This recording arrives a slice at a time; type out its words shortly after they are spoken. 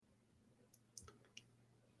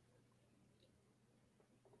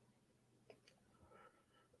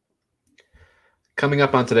Coming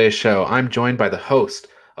up on today's show, I'm joined by the host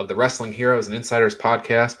of the Wrestling Heroes and Insiders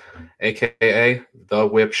podcast, aka The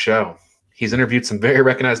Whip Show. He's interviewed some very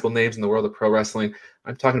recognizable names in the world of pro wrestling.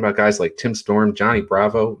 I'm talking about guys like Tim Storm, Johnny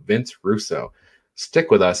Bravo, Vince Russo.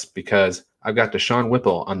 Stick with us because I've got DeSean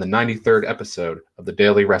Whipple on the 93rd episode of the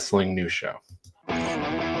Daily Wrestling News Show.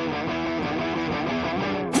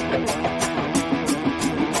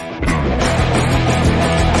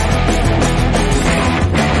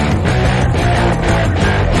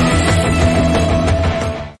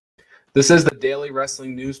 This is the Daily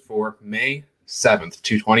Wrestling News for May 7th,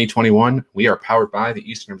 2021. We are powered by the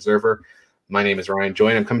Eastern Observer. My name is Ryan Joy,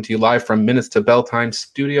 and I'm coming to you live from Minutes to Bell Time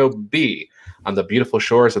Studio B on the beautiful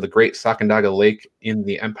shores of the Great Sacandaga Lake in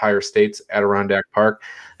the Empire State's Adirondack Park.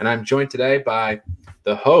 And I'm joined today by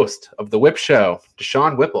the host of The Whip Show,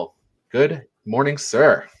 DeSean Whipple. Good morning,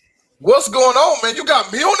 sir. What's going on, man? You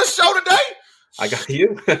got me on the show today? I got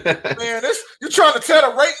you. Man, you trying to tear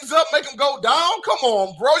the ratings up, make them go down? Come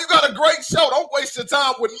on, bro. You got a great show. Don't waste your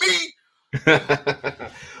time with me.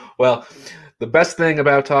 Well, the best thing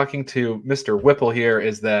about talking to Mr. Whipple here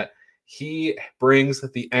is that he brings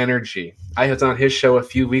the energy. I was on his show a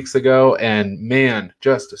few weeks ago, and man,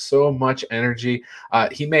 just so much energy.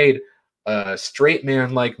 He made a straight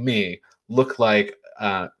man like me look like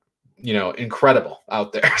incredible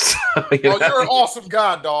out there. So, you're an awesome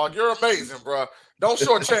guy, dog. You're amazing, bro. Don't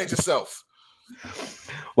shortchange yourself.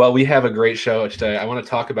 Well, we have a great show today. I want to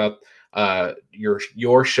talk about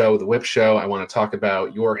your show, The Whip Show. I want to talk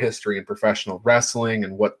about your history in professional wrestling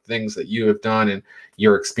and what things that you have done and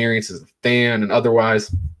your experience as a fan and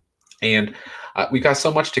otherwise. And we got so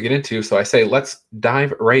much to get into. So I say, let's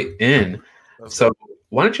dive right in. So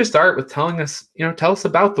why don't you start with tell us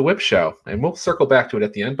about The Whip Show, and we'll circle back to it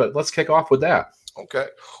at the end, but let's kick off with that. Okay.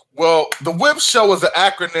 Well, The Whip Show is an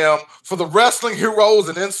acronym for the Wrestling Heroes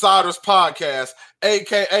and Insiders podcast,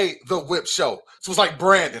 a.k.a. The Whip Show. So it's like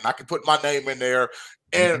Brandon. I can put my name in there.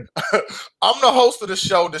 And I'm the host of the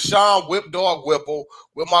show, DeSean Whip Dog Whipple,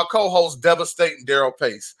 with my co-host, Devastating Daryl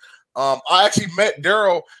Pace. I actually met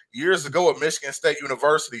Daryl years ago at Michigan State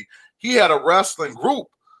University. He had a wrestling group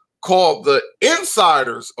called the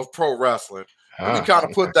Insiders of Pro Wrestling. And we kind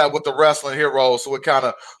of put that with the Wrestling Heroes, so it kind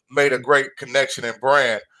of made a great connection and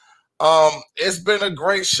brand. It's been a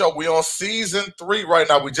great show. We're on season 3 right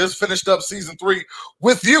now. We just finished up season 3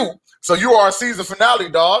 with you. So you are our season finale,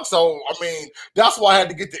 dog. So, that's why I had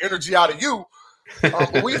to get the energy out of you.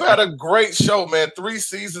 But we've had a great show, man. 3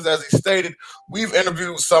 seasons, as he stated. We've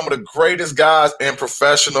interviewed some of the greatest guys in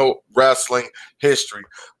professional wrestling history.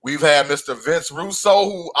 We've had Mr. Vince Russo,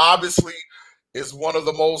 who obviously is one of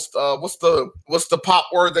the most what's the pop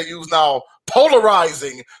word they use now?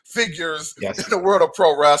 Polarizing figures in the world of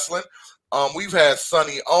pro wrestling. We've had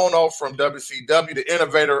Sonny Ono from WCW, the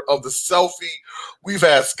innovator of the selfie. We've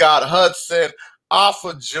had Scott Hudson,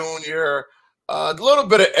 Alpha Jr., a little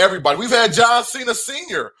bit of everybody. We've had John Cena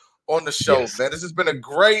Sr. on the show, man. This has been a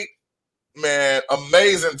great,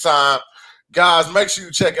 amazing time. Guys, make sure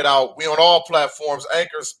you check it out. We on all platforms,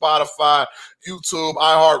 Anchor, Spotify, YouTube,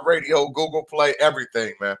 iHeartRadio, Google Play,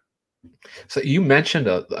 everything, man. So you mentioned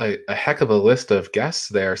a heck of a list of guests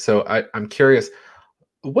there. So I'm curious,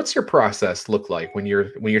 what's your process look like when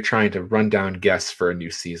you're trying to run down guests for a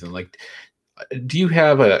new season? Like, do you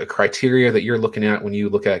have a criteria that you're looking at when you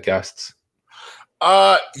look at guests?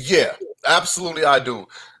 Yeah, absolutely I do.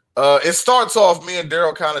 It starts off, me and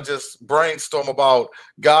Daryl kind of just brainstorm about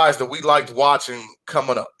guys that we liked watching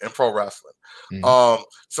coming up in pro wrestling. Mm-hmm.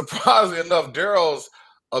 Surprisingly enough, Daryl's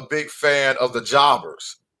a big fan of the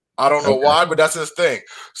Jobbers. I don't know why, but that's his thing.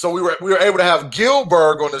 So we were able to have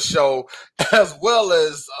Gilbert on the show as well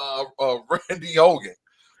as Randy Hogan,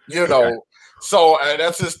 So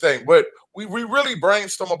that's his thing. But we really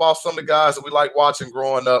brainstorm about some of the guys that we like watching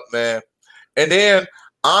growing up, man. And then,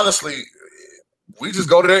 honestly, we just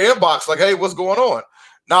go to their inbox like, hey, what's going on?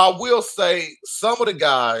 Now, I will say some of the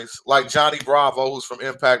guys, like Johnny Bravo, who's from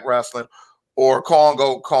Impact Wrestling, or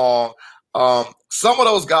Congo Kong, some of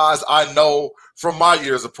those guys I know from my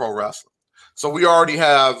years of pro wrestling. So we already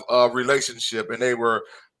have a relationship, and they were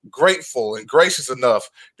grateful and gracious enough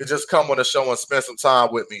to just come on the show and spend some time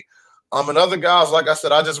with me. And other guys, like I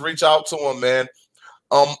said, I just reach out to them, man.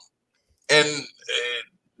 And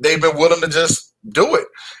they've been willing to just do it.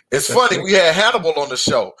 It's funny. We had Hannibal on the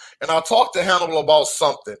show, and I talked to Hannibal about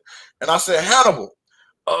something. And I said, Hannibal,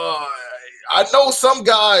 I know some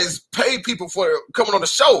guys pay people for coming on the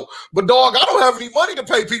show, but dog, I don't have any money to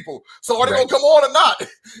pay people. So are they going to come on or not? And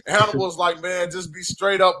Hannibal was like, man, just be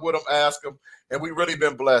straight up with them, ask them. And we really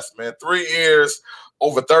been blessed, man. 3 years,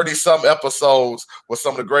 over 30-some episodes with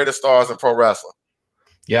some of the greatest stars in pro wrestling.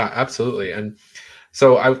 Yeah, absolutely. And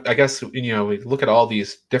So I guess, we look at all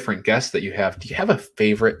these different guests that you have. Do you have a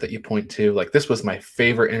favorite that you point to? Like, this was my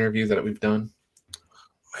favorite interview that we've done.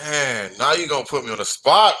 Man, now you're going to put me on the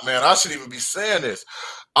spot, man. I shouldn't even be saying this.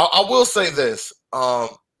 I will say this.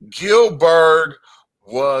 Gilbert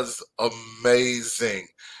was amazing.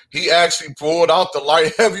 He actually pulled out the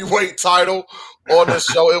light heavyweight title on the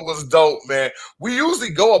show. It was dope, man. We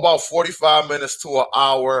usually go about 45 minutes to an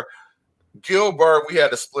hour. Gilbert, we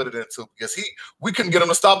had to split it into because we couldn't get him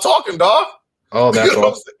to stop talking, dog. Oh, that's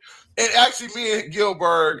awesome. And actually, me and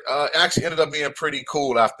Gilbert actually ended up being pretty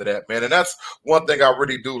cool after that, man. And that's one thing I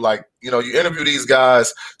really do like. You interview these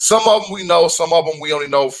guys. Some of them we know, some of them we only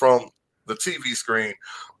know from the TV screen.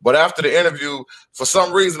 But after the interview, for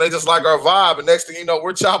some reason, they just like our vibe. And next thing you know,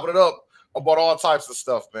 we're chopping it up about all types of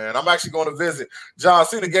stuff, man. I'm actually going to visit. John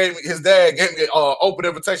Cena his dad gave me an open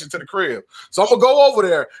invitation to the crib. So I'm going to go over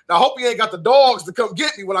there. Now, I hope he ain't got the dogs to come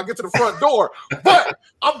get me when I get to the front door. But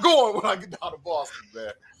I'm going when I get down to Boston,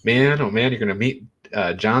 man. Man, oh man, you're going to meet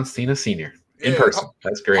John Cena Sr. in person.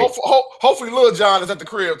 That's great. Hopefully Lil John is at the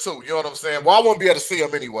crib too. You know what I'm saying? Well, I won't be able to see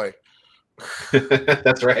him anyway.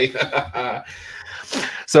 That's right.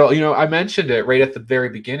 So, I mentioned it right at the very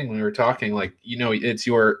beginning when we were talking, like, it's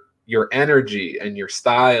your energy and your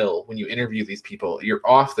style when you interview these people. You're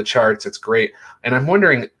off the charts. It's great. And I'm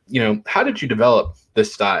wondering, how did you develop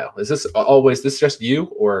this style? Is this just you,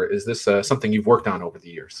 or is this something you've worked on over the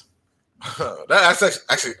years? That's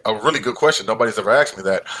actually a really good question. Nobody's ever asked me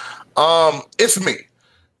that. It's me.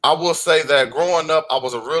 I will say that growing up, I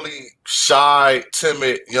was a really shy,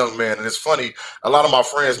 timid young man. And it's funny, a lot of my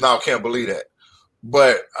friends now can't believe that.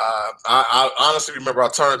 But I honestly remember I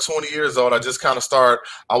turned 20 years old. I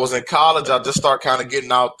was in college. I just started kind of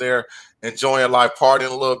getting out there, enjoying life,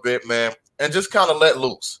 partying a little bit, man, and just kind of let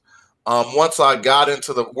loose. Once I got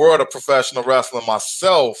into the world of professional wrestling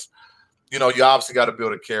myself, you obviously got to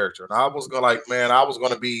build a character. And I was going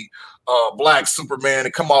to be Black Superman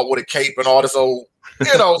and come out with a cape and all this old,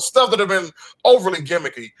 stuff that have been overly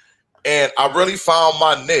gimmicky. And I really found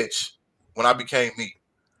my niche when I became me.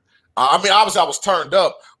 Obviously I was turned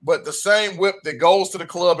up, but the same Whip that goes to the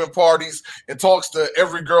club and parties and talks to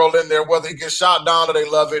every girl in there, whether he gets shot down or they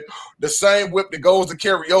love it, the same Whip that goes to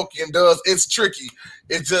karaoke and does It's Tricky.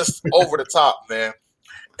 It's just over the top, man.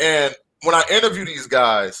 And when I interview these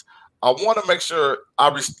guys, I want to make sure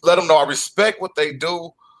let them know I respect what they do,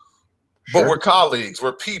 but we're colleagues,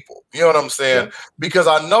 we're people. You know what I'm saying? Yeah. Because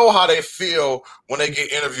I know how they feel when they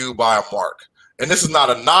get interviewed by a mark. And this is not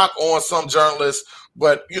a knock on some journalists,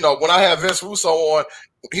 but, when I had Vince Russo on,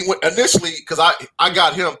 he went initially, because I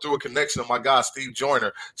got him through a connection of my guy, Steve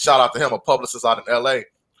Joyner. Shout out to him, a publicist out in L.A.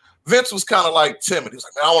 Vince was kind of like timid. He was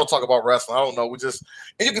like, man, I want to talk about wrestling. I don't know. And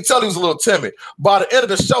you can tell he was a little timid. By the end of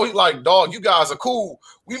the show, he's like, dog, you guys are cool.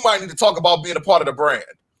 We might need to talk about being a part of the brand.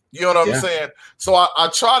 You know what I'm saying? So I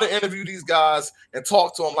try to interview these guys and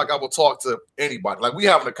talk to them like I would talk to anybody. Like we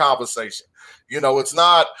having a conversation. It's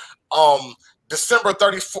not December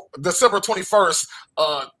 21st,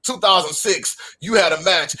 2006, you had a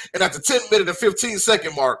match. And at the 10-minute and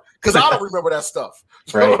 15-second mark, because I don't remember that stuff.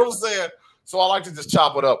 You know what I'm saying? So I like to just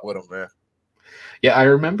chop it up with him, man. Yeah, I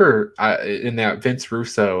remember in that Vince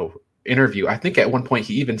Russo interview, I think at one point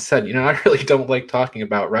he even said, I really don't like talking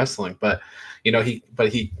about wrestling, but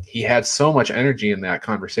he had so much energy in that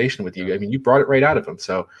conversation with you. I mean, you brought it right out of him.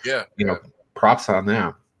 So props on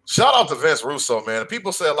that. Shout out to Vince Russo, man.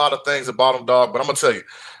 People say a lot of things about him, dog, but I'm gonna tell you,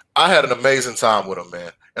 I had an amazing time with him,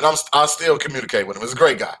 man, and I still communicate with him. He's a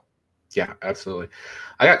great guy. Yeah, absolutely.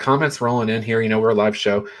 I got comments rolling in here. We're a live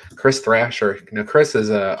show. Chris Thrasher, Chris is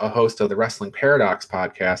a host of the Wrestling Paradox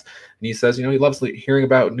podcast, and he says, he loves hearing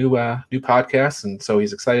about new podcasts, and so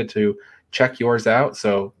he's excited to check yours out.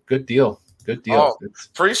 So good deal. Good deal. Oh,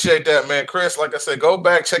 appreciate that, man. Chris, like I said, go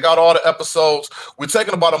back, check out all the episodes. We're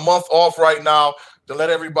taking about a month off right now to let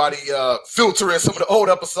everybody filter in some of the old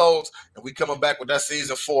episodes, and we coming back with that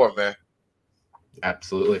season 4, man.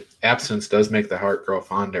 Absolutely. Absence does make the heart grow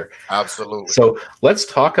fonder. Absolutely. So let's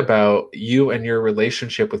talk about you and your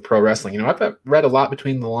relationship with pro wrestling. I've read a lot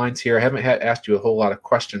between the lines here. I haven't asked you a whole lot of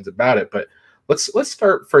questions about it, but let's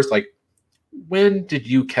start first. Like, when did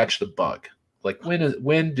you catch the bug? Like,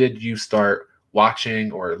 when did you start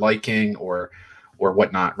watching or liking or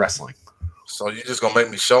whatnot wrestling? So you're just gonna make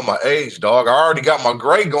me show my age, dog. I already got my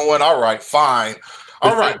gray going. All right, fine.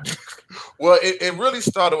 All right. Well, it really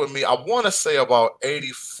started with me, I want to say about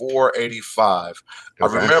 84, 85.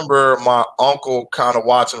 Okay. I remember my uncle kind of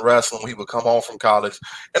watching wrestling when he would come home from college,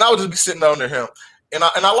 and I would just be sitting under him. And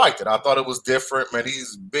I liked it. I thought it was different, man.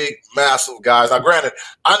 These big, massive guys. Now, granted,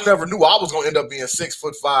 I never knew I was going to end up being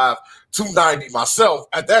 6'5", 290 myself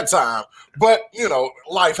at that time. But,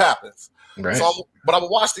 life happens. Right. But I would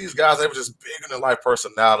watch these guys. They were just bigger than life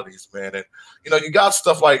personalities, man. And, you got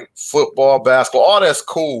stuff like football, basketball, all that's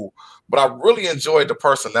cool. But I really enjoyed the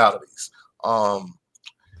personalities.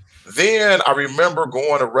 Then I remember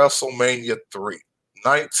going to WrestleMania III.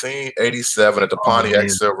 1987 at the Pontiac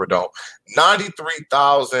Silverdome,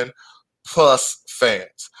 93,000 plus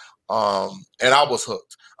fans, and I was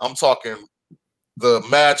hooked. I'm talking the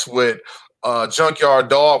match with Junkyard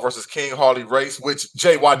Dog versus King Harley Race, which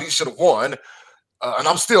JYD should have won, and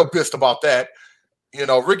I'm still pissed about that.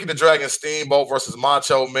 Ricky the Dragon Steamboat versus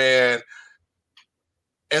Macho Man,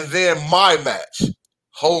 and then my match,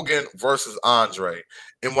 Hogan versus Andre,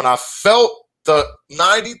 and when I felt the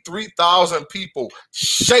 93,000 people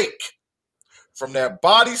shake from that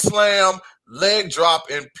body slam, leg drop,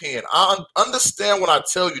 and pin. I understand when I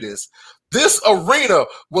tell you this. This arena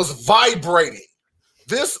was vibrating.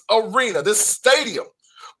 This stadium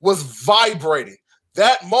was vibrating.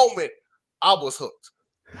 That moment, I was hooked.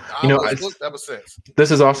 I was hooked ever since.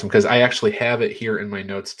 This is awesome because I actually have it here in my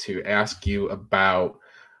notes to ask you about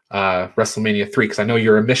WrestleMania III because I know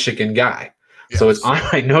you're a Michigan guy. Yes. So it's on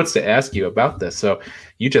my notes to ask you about this. So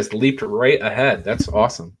you just leaped right ahead. That's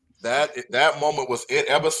awesome. That moment was it.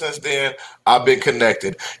 Ever since then, I've been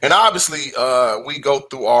connected. And obviously, we go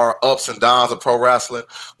through our ups and downs of pro wrestling.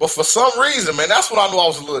 But for some reason, man, that's when I knew I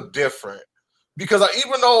was a little different. Because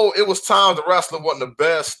even though it was times the wrestling wasn't the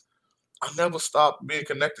best, I never stopped being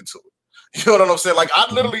connected to it. You know what I'm saying? Like, I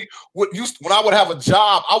literally when I would have a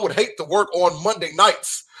job, I would hate to work on Monday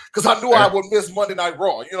nights. Because I knew I would miss Monday Night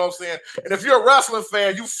Raw. You know what I'm saying? And if you're a wrestling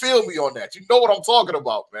fan, you feel me on that. You know what I'm talking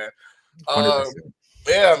about, man.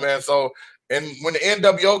 Yeah, man. So, and when the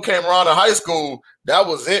NWO came around in high school, that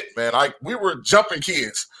was it, man. We were jumping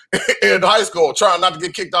kids in high school, trying not to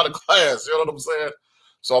get kicked out of class. You know what I'm saying?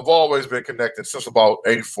 So I've always been connected since about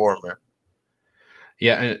 84, man.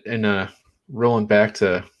 Yeah, and rolling back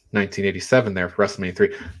to 1987 there for WrestleMania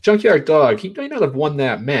 3, Junkyard Dog, he may not have won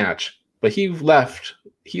that match, but he left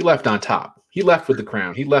on top. He left with the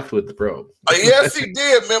crown. He left with the robe. Yes, he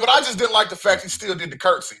did, man. But I just didn't like the fact he still did the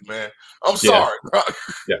curtsy, man. I'm sorry, bro.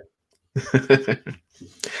 Yeah.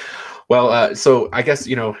 Well, so I guess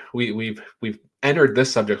we've entered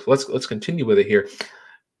this subject. Let's continue with it here.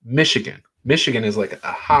 Michigan is like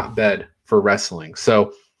a hotbed for wrestling.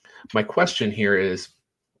 So my question here is,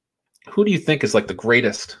 who do you think is like the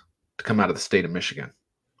greatest to come out of the state of Michigan?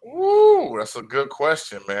 Ooh, that's a good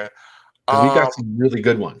question, man. We got some really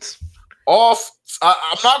good ones. I'm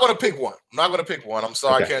not going to pick one. I'm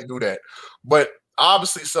sorry, okay. I can't do that. But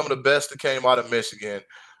obviously, some of the best that came out of Michigan,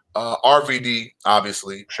 RVD,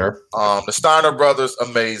 obviously. Sure. The Steiner brothers,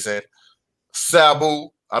 amazing. Sabu,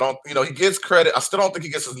 he gets credit. I still don't think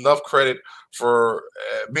he gets enough credit for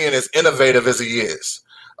being as innovative as he is.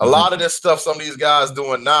 A lot of this stuff some of these guys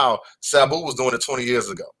doing now, Sabu was doing it 20 years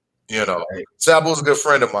ago. Right. Sabu's a good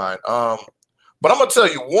friend of mine. But I'm going to tell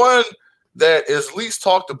you one that is least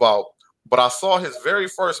talked about, but I saw his very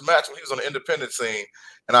first match when he was on the independent scene,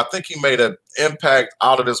 and I think he made an impact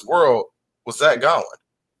out of this world, was Zach Gowen.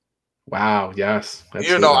 Wow, yes.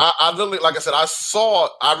 I literally, like I said,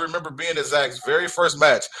 I remember being at Zach's very first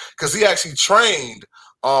match because he actually trained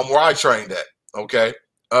where I trained at, okay?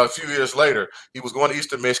 A few years later, he was going to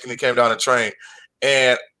Eastern Michigan. He came down and trained,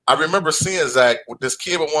 and I remember seeing Zach with this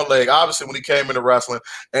kid with one leg, obviously, when he came into wrestling.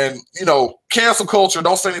 And, cancel culture,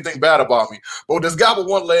 don't say anything bad about me. But with this guy with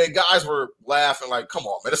one leg, guys were laughing like, come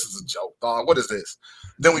on, man, this is a joke, dog. What is this?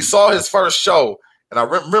 Then we saw his first show, and I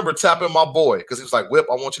remember tapping my boy because he was like, Whip,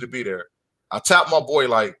 I want you to be there. I tapped my boy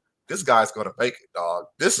like, this guy's going to make it, dog.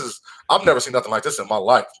 I've never seen nothing like this in my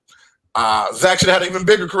life. Zach should have had an even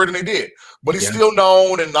bigger career than he did. But he's still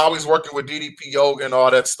known, and now he's working with DDP Yoga and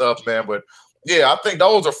all that stuff, man. But yeah, I think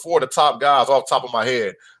those are four of the top guys off the top of my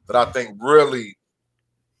head that I think really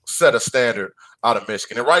set a standard out of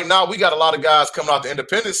Michigan. And right now, we got a lot of guys coming out the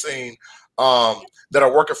independent scene that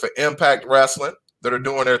are working for Impact Wrestling, that are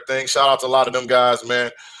doing their thing. Shout out to a lot of them guys,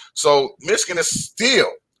 man. So Michigan is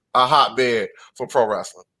still a hotbed for pro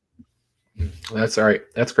wrestling. That's all right.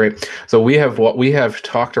 That's great. So we have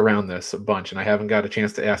talked around this a bunch, and I haven't got a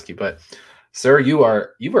chance to ask you, but sir, you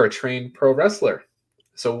are a trained pro wrestler.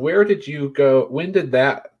 So where did you go? When did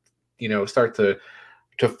that, start to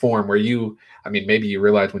form? Where maybe you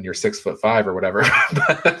realized when you're 6'5" or whatever,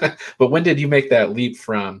 but when did you make that leap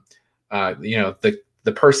from,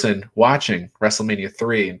 the person watching WrestleMania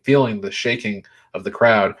 3 and feeling the shaking of the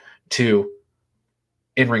crowd to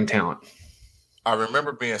in-ring talent? I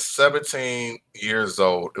remember being 17 years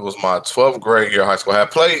old. It was my 12th grade year of high school. I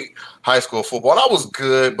had played high school football, and I was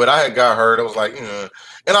good, but I had got hurt. I was like, and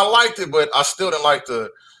I liked it, but I still didn't like the.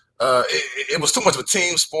 It was too much of a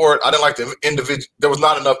team sport. I didn't like the individual. There was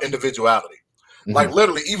not enough individuality. Mm-hmm. Like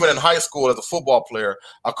literally, even in high school as a football player,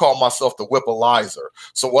 I called myself the Whippleizer.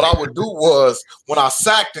 So what I would do was when I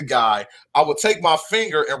sacked a guy, I would take my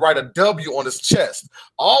finger and write a W on his chest.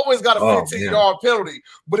 I always got a 15-yard penalty,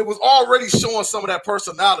 but it was already showing some of that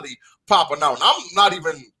personality popping out. And I'm not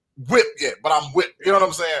even whipped yet, but I'm whipped. You know what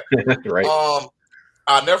I'm saying? Right.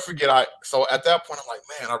 I'll never forget. So at that point, I'm like,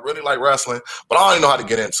 man, I really like wrestling, but I don't even know how to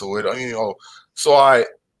get into it. So I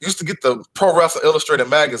used to get the Pro Wrestling Illustrated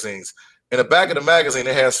magazines. In the back of the magazine,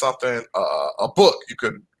 it had something, a book you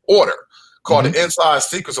could order called The Inside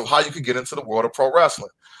Secrets of How You Could Get Into the World of Pro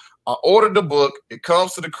Wrestling. I ordered the book. It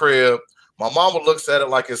comes to the crib. My mama looks at it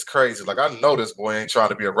like it's crazy. Like, I know this boy ain't trying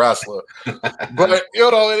to be a wrestler. But,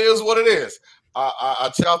 it is what it is. I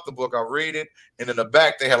check out the book. I read it. And in the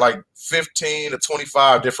back, they had like 15 to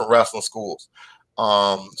 25 different wrestling schools.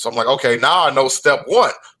 So I'm like, okay, now I know step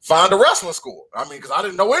one, find a wrestling school. I mean, because I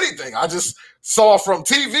didn't know anything. I just saw from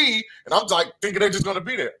TV, and I'm like thinking they're just going to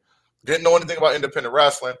be there. Didn't know anything about independent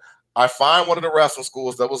wrestling. I find one of the wrestling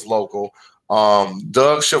schools that was local.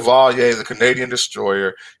 Doug Chevalier is a Canadian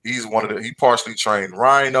Destroyer. He partially trained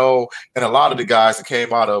Rhino and a lot of the guys that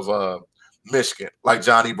came out of Michigan, like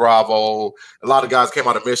Johnny Bravo. A lot of guys came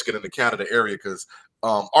out of Michigan in the Canada area because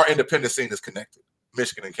our independent scene is connected,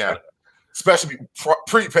 Michigan and Canada, especially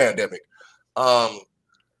pre-pandemic.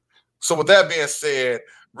 So with that being said,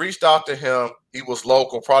 reached out to him. He was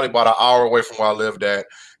local, probably about an hour away from where I lived at,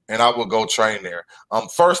 and I would go train there.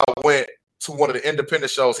 First, I went to one of the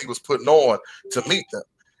independent shows he was putting on to meet them.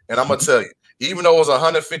 And I'm going to tell you, even though it was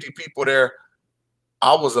 150 people there,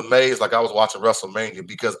 I was amazed like I was watching WrestleMania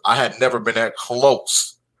because I had never been that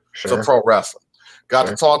close to pro wrestling. Got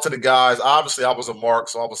to talk to the guys. Obviously, I was a mark,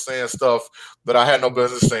 so I was saying stuff that I had no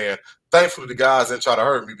business saying. Thankfully, the guys didn't try to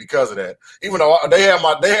hurt me because of that. Even though they had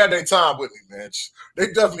their time with me, man. They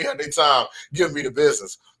definitely had their time giving me the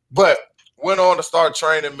business. But went on to start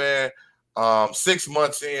training, man. 6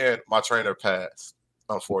 months in, my trainer passed,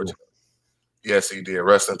 unfortunately. Yes, he did.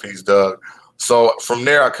 Rest in peace, Doug. So from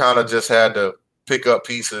there, I kind of just had to pick up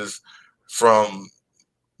pieces from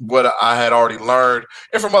what I had already learned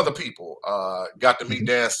and from other people. Got to meet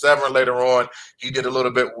Dan Severn later on. He did a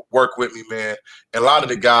little bit of work with me, man. And a lot of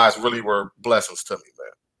the guys really were blessings to me,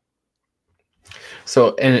 man.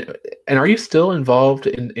 So, and are you still involved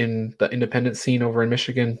in the independent scene over in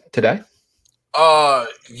Michigan today?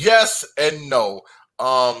 Yes and no.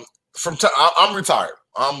 I'm retired.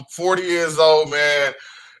 I'm 40 years old, man.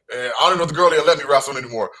 And I don't know if the girl didn't let me wrestle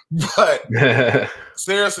anymore. But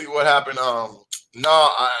seriously, what happened? A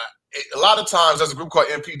lot of times there's a group called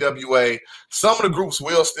MPWA. Some of the groups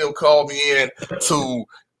will still call me in to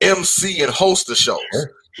MC and host the shows.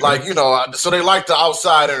 Sure. Like, so they like the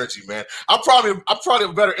outside energy, man. I'm probably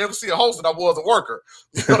a better MC and host than I was a worker.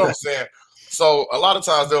 You know what I'm saying? So a lot of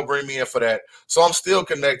times they'll bring me in for that. So I'm still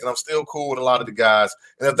connected. I'm still cool with a lot of the guys.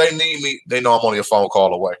 And if they need me, they know I'm only a phone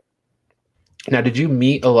call away. Now, did you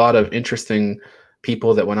meet a lot of interesting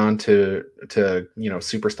people that went on to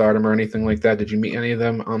superstardom or anything like that? Did you meet any of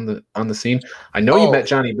them on the scene? I know you met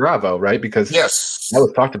Johnny Bravo, right? Because that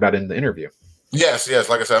was talked about in the interview. Yes.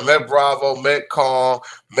 Like I said, I met Bravo, met Kong,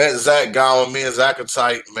 met Zach Gowen. Me and Zach are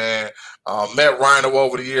tight, man. Met Rhino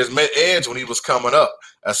over the years, met Edge when he was coming up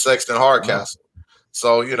at Sexton Hardcastle.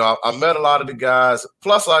 So, I met a lot of the guys.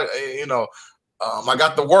 Plus, I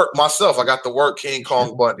got to work myself. I got to work King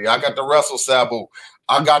Kong Bundy. I got to wrestle Sabu.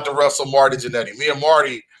 I got to wrestle Marty Jannetty. Me and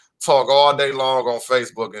Marty talk all day long on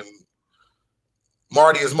Facebook, and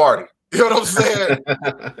Marty is Marty. You know what I'm saying?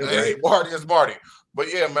 Hey, Marty is Marty.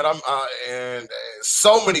 But yeah, man, and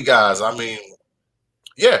so many guys. I mean,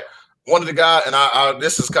 yeah, one of the guys, and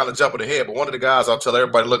this is kind of jumping ahead, but one of the guys I'll tell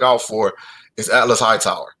everybody to look out for is Atlas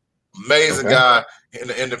Hightower. Amazing guy in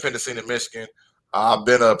the independent scene in Michigan. I've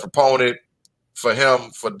been a proponent for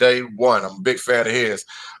him for day one. I'm a big fan of his.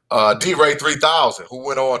 D-Ray 3000, who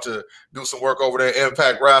went on to do some work over there in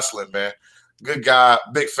Impact Wrestling, man. Good guy,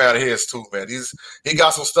 big fan of his too, man. He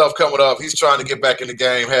got some stuff coming up. He's trying to get back in the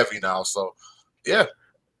game heavy now. So, yeah.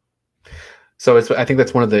 So I think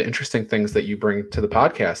that's one of the interesting things that you bring to the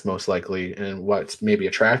podcast, most likely, and what's maybe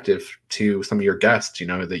attractive to some of your guests,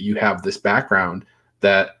 that you have this background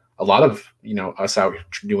that a lot of, us out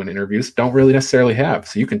doing interviews don't really necessarily have.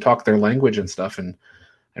 So you can talk their language and stuff and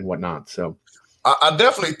whatnot. So I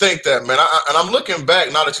definitely think that, man. And I'm looking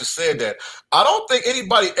back now that you said that. I don't think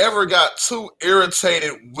anybody ever got too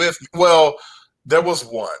irritated with me. Well, there was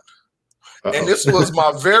one. And this was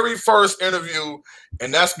my very first interview,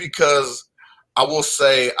 and that's because I will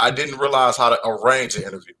say I didn't realize how to arrange an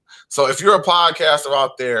interview. So if you're a podcaster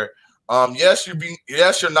out there, yes,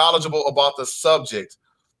 you're knowledgeable about the subject,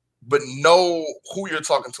 but know who you're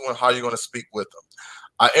talking to and how you're going to speak with them.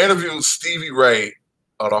 I interviewed Stevie Ray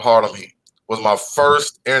of the Harlem Heat. Was my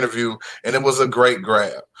first interview, and it was a great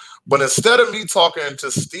grab. But instead of me talking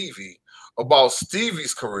to Stevie about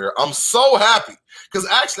Stevie's career, I'm so happy because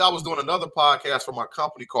actually I was doing another podcast for my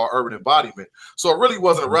company called Urban Embodiment. So it really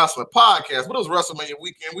wasn't a wrestling podcast, but it was WrestleMania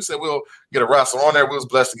weekend. We said we'll get a wrestler on there. We was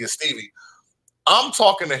blessed to get Stevie. I'm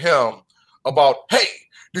talking to him about, hey,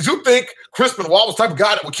 did you think Chris Benoit was the type of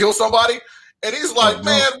guy that would kill somebody? And he's like,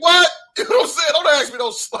 man, what? You know what I'm saying? Don't ask me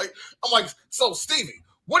those. Like, I'm like, so Stevie,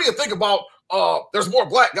 what do you think about there's more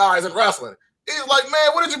black guys in wrestling? He's like,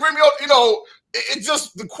 man, what did you bring me on? You know, it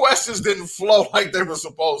just, the questions didn't flow like they were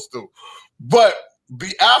supposed to. But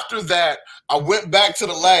after that, I went back to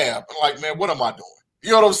the lab. I'm like, man, what am I doing?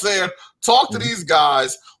 You know what I'm saying? Talk to these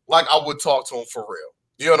guys like I would talk to them for real.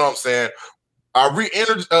 You know what I'm saying?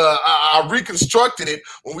 I reconstructed it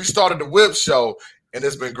when we started the Whip Show, and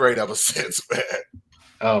it's been great ever since, man.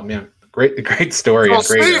 Oh man, great story. So,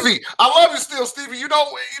 Stevie, I love you still, Stevie. You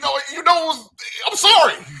know. I'm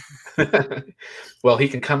sorry. Well, he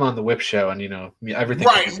can come on the Whip Show, and everything.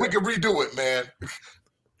 Right, we can redo it, man.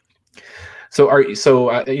 So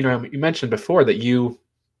you mentioned before that you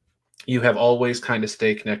have always kind of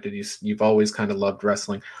stayed connected. You've always kind of loved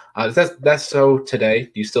wrestling. That's so today.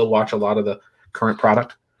 Do you still watch a lot of the current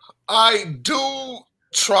product? I do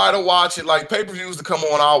try to watch it. Like pay-per-views to come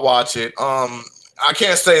on, I'll watch it. I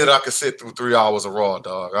can't say that I could sit through 3 hours of Raw,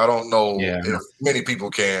 dog. I don't know if many people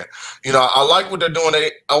can. I like what they're doing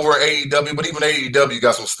over at AEW, but even AEW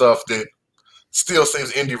got some stuff that still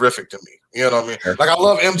seems indie-rific to me. You know what I mean? Sure. Like I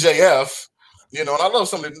love MJF, and I love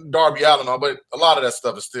some of Darby Allin, but a lot of that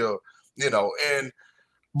stuff is still,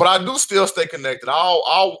 but I do still stay connected.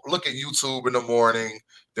 I'll look at YouTube in the morning.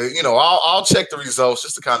 I'll check the results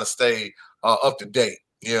just to kind of stay up to date.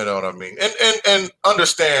 You know what I mean? And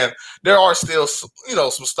understand there are still,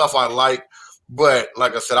 some stuff I like, but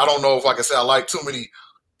like I said, I don't know if I can say I like too many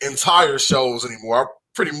entire shows anymore. I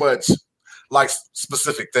pretty much like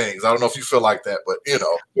specific things. I don't know if you feel like that, but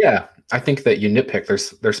Yeah, I think that you nitpick.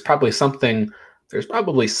 There's probably something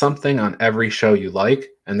on every show you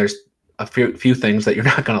like, and there's a few things that you're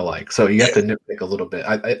not gonna like. So you have to nitpick a little bit.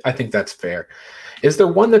 I think that's fair. Is there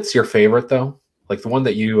one that's your favorite though? Like the one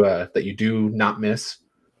that you do not miss?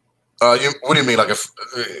 What do you mean? Like a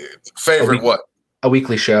favorite what? A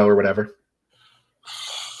weekly show or whatever.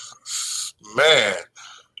 Man,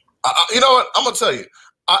 you know what? I'm gonna tell you.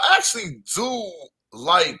 I actually do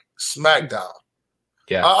like SmackDown.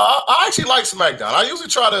 Yeah. I actually like SmackDown. I usually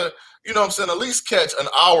try to, at least catch an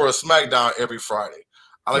hour of SmackDown every Friday.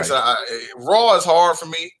 I said, Raw is hard for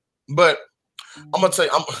me, but I'm gonna tell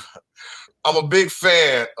you, I'm a big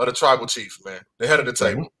fan of the Tribal Chief, man, the head of the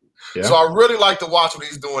table. Yeah. So I really like to watch what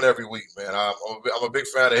he's doing every week, man. I'm a big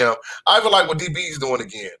fan of him. I even like what DB's doing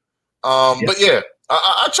again. But yeah,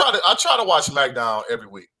 I try to watch SmackDown every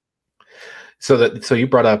week. So you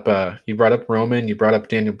brought up Roman, you brought up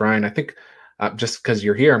Daniel Bryan. I think just because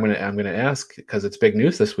you're here, I'm gonna ask because it's big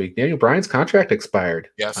news this week. Daniel Bryan's contract expired.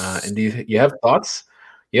 Yes. And do you have thoughts?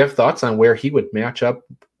 You have thoughts on where he would match up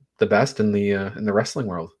the best in the wrestling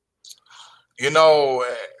world?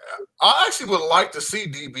 I actually would like to see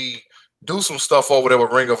DB do some stuff over there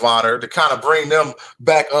with Ring of Honor to kind of bring them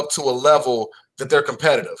back up to a level that they're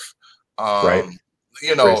competitive. Right.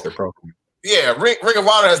 Raise their program. Yeah, Ring of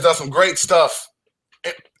Honor has done some great stuff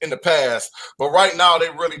in the past, but right now they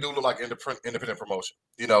really do look like independent promotion.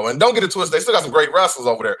 And don't get it twisted, they still got some great wrestlers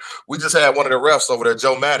over there. We just had one of their refs over there,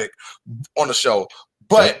 Joe Maddock, on the show.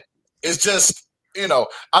 But it's just,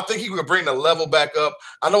 I think he would bring the level back up.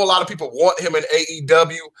 I know a lot of people want him in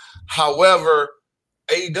AEW. However,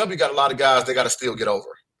 AEW got a lot of guys they got to still get over.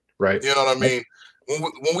 Right. You know what I mean?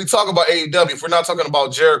 When we talk about AEW, if we're not talking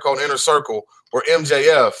about Jericho and Inner Circle or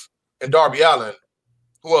MJF and Darby Allin,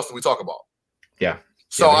 who else do we talk about? Yeah.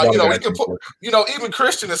 So, he can put, even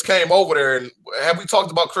Christian has came over there. And have we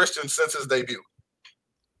talked about Christian since his debut?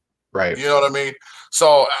 Right. You know what I mean?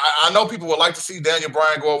 So I know people would like to see Daniel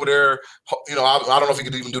Bryan go over there. I don't know if he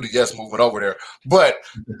could even do the yes movement over there. But,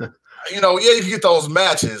 you can get those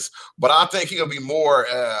matches. But I think he'll be more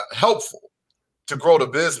helpful to grow the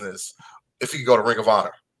business if he could go to Ring of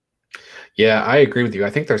Honor. Yeah, I agree with you. I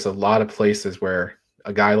think there's a lot of places where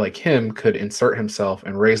a guy like him could insert himself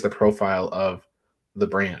and raise the profile of the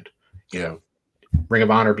brand. Ring of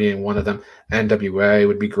Honor being one of them. NWA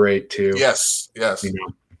would be great too. Yes.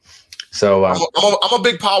 So I'm a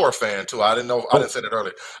big Power fan too. I didn't say that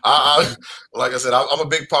earlier. I like I said, I'm a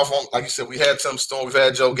big Power fan. Like you said, we had Tim Storm, we've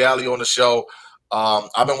had Joe Galli on the show.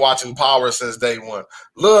 I've been watching Power since day one.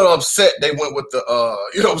 A little upset they went with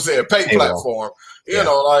the pay platform. You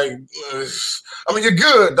know, like I mean, you're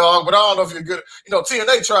good, dog, but I don't know if you're good. You know,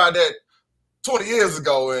 TNA tried that 20 years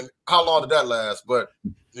ago, and how long did that last? But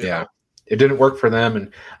you know. It didn't work for them, and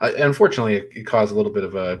unfortunately, it caused a little bit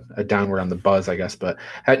of a downward on the buzz, I guess. But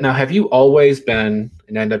now, have you always been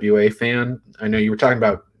an NWA fan? I know you were talking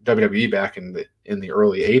about WWE back in the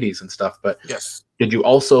early '80s and stuff, but yes, did you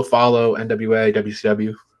also follow NWA,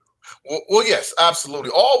 WCW? Well, yes,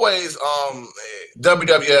 absolutely. Always,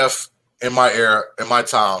 WWF in my era, in my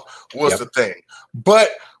town, was the thing.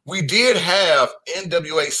 But we did have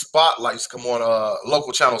NWA spotlights come on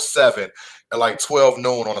local channel 7 at like 12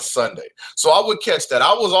 noon on a Sunday. So I would catch that.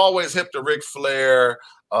 I was always hip to Ric Flair,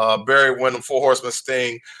 Barry Windham, Four Horsemen,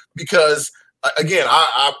 Sting, because, again,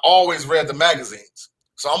 I've always read the magazines.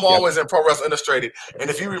 So I'm always in Pro Wrestling Illustrated. And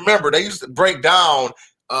if you remember, they used to break down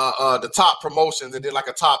the top promotions and did like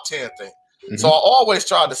a top 10 thing. Mm-hmm. So I always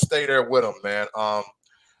tried to stay there with them, man.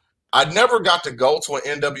 I never got to go to an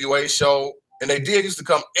NWA show, and they did used to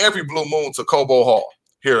come every blue moon to Cobo Hall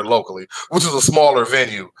here locally, which is a smaller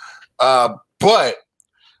venue. But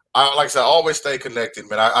like I said, I always stay connected,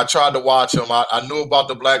 man. I tried to watch them. I knew about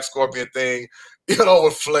the Black Scorpion thing,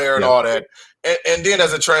 with Flair and all that. And then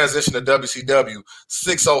as a transition to WCW,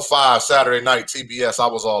 6:05 Saturday night TBS, I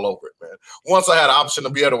was all over it, man. Once I had an option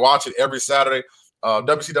to be able to watch it every Saturday,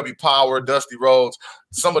 WCW Power, Dusty Rhodes,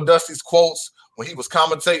 some of Dusty's quotes when he was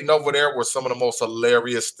commentating over there were some of the most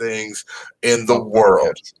hilarious things in the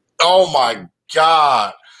world. Oh, my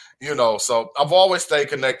God. So I've always stayed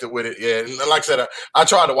connected with it. Yeah, and like I said, I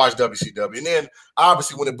tried to watch WCW. And then,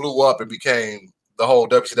 obviously, when it blew up, it became the whole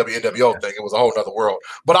WCW NWO thing. It was a whole other world.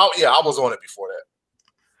 But I was on it before that.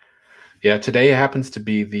 Yeah, today happens to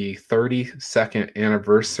be the 32nd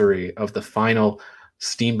anniversary of the final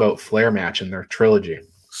Steamboat Flair match in their trilogy.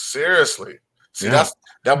 Seriously. See,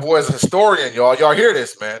 that boy's a historian, y'all. Y'all hear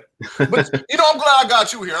this, man. But, I'm glad I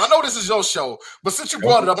got you here. I know this is your show, but since you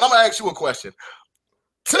brought it up, I'm going to ask you a question.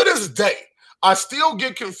 To this day, I still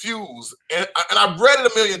get confused, and I've read it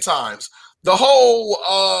a million times. The whole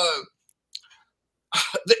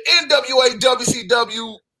the NWA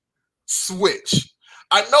WCW switch.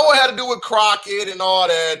 I know it had to do with Crockett and all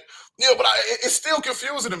that, but it's still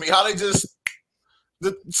confusing to me how they just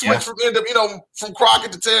the switch from from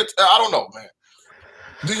Crockett to Ted. I don't know, man.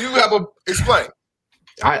 Do you have explain?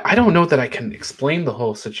 I don't know that I can explain the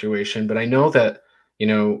whole situation, but I know that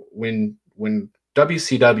when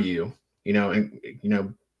WCW,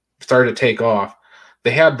 started to take off,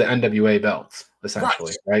 they had the NWA belts,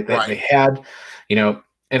 essentially, right? They had, and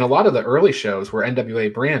a lot of the early shows were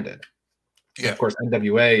NWA branded. Yeah. And of course,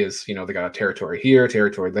 NWA is, they got a territory here,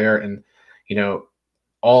 territory there. And,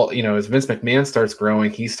 as Vince McMahon starts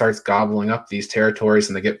growing, he starts gobbling up these territories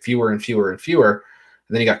and they get fewer and fewer and fewer.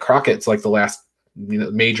 And then you got Crockett, it's like the last,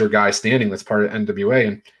 major guy standing that's part of NWA.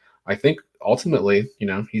 And I think ultimately,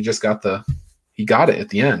 he just got he got it at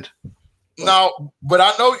the end. Now, but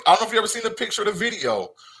I don't know if you ever seen the picture of the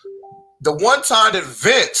video. The one time that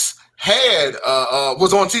Vince had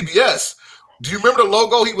was on TBS. Do you remember the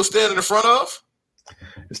logo he was standing in front of?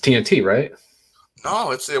 It's TNT, right?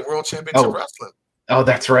 No, it's a World Championship Wrestling. Oh,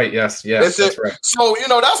 that's right. Yes, that's right. So,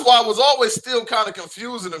 that's why it was always still kind of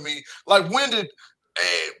confusing to me. Like, when did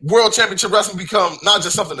World Championship Wrestling become not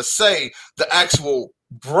just something to say, the actual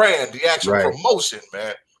brand, the actual promotion,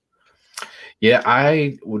 man? Yeah,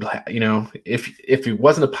 I would, if it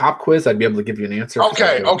wasn't a pop quiz, I'd be able to give you an answer.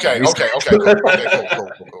 Okay, cool.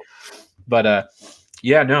 But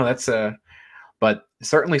that's but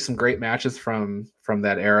certainly some great matches from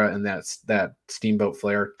that era, and that Steamboat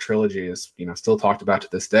Flair trilogy is still talked about to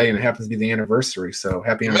this day, and it happens to be the anniversary. So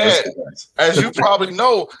happy anniversary, guys! As you probably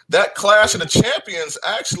know, that Clash of the Champions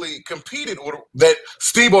actually competed with that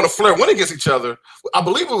Steamboat and Flair went against each other. I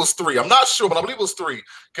believe it was 3. I'm not sure, but I believe it was 3.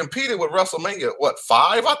 Competed with WrestleMania,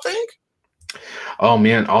 5? I think. Oh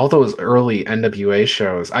man, all those early NWA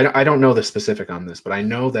shows. I don't know the specific on this, but I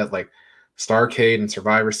know that like Starrcade and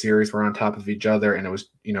Survivor Series were on top of each other, and it was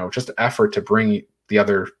just an effort to bring the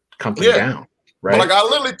other company down, right? But I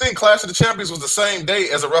literally think Clash of the Champions was the same day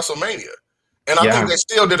as a WrestleMania, and I think they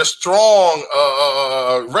still did a strong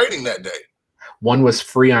rating that day. One was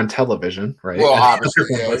free on television, right? Well, obviously,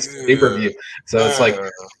 pay-per-view. So it's like,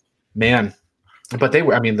 man, but they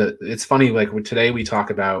were. I mean, it's funny. Like today, we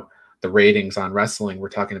talk about the ratings on wrestling. We're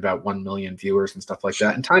talking about 1 million viewers and stuff like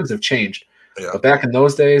that, and times have changed. Yeah. But back in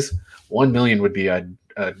those days, 1 million would be a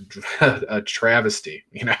travesty.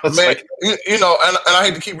 It's Man, like, and I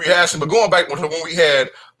hate to keep rehashing, but going back when we had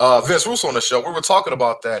Vince Russo on the show, we were talking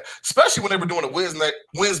about that, especially when they were doing the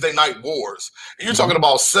Wednesday night wars. And you're talking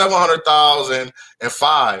about 700,000 and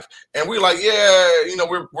 5, and we're like,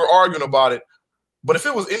 we're arguing about it. But if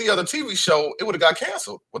it was any other TV show, it would have got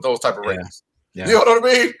canceled with those type of ratings. Yeah. You know what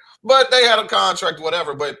I mean? But they had a contract,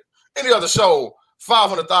 whatever. But any other show,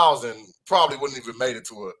 500,000 probably wouldn't even made it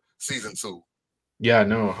to a season 2. Yeah,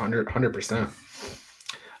 no, 100%.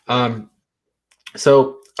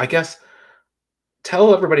 So I guess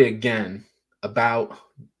tell everybody again about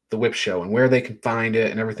the Whip Show and where they can find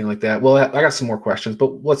it and everything like that. Well, I got some more questions,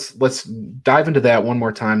 but let's dive into that one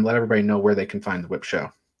more time. Let everybody know where they can find the Whip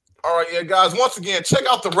Show. All right, yeah, guys. Once again, check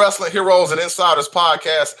out the Wrestling Heroes and Insiders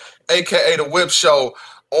podcast, aka the Whip Show,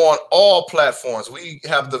 on all platforms. We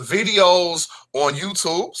have the videos on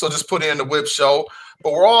YouTube, so just put in the Whip Show.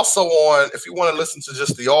 But we're also on, if you want to listen to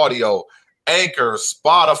just the audio, Anchor,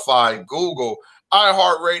 Spotify, Google,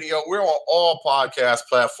 iHeartRadio. We're on all podcast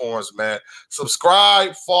platforms, man.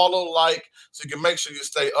 Subscribe, follow, like, so you can make sure you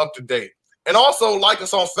stay up to date. And also like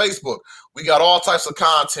us on Facebook. We got all types of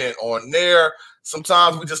content on there.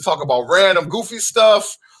 Sometimes we just talk about random goofy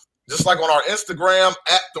stuff, just like on our Instagram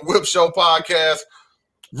at the Whip Show Podcast.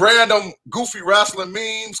 Random goofy wrestling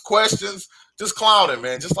memes, questions, just clowning,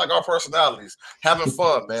 man, just like our personalities, having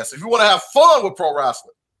fun, man. So if you want to have fun with pro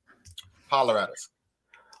wrestling, holler at us.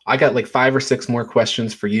 I got like 5 or 6 more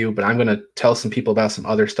questions for you, but I'm going to tell some people about some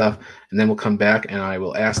other stuff, and then we'll come back and I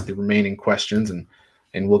will ask the remaining questions, and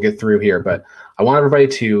we'll get through here. But I want everybody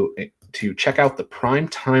to check out the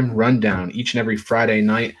Primetime Rundown each and every Friday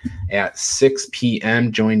night at 6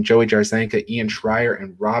 p.m. Join Joey Jarzanka, Ian Schreier,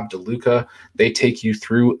 and Rob DeLuca. They take you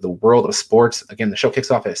through the world of sports. Again, the show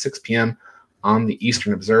kicks off at 6 p.m. on the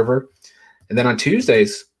Eastern Observer. And then on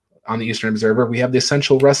Tuesdays on the Eastern Observer, we have the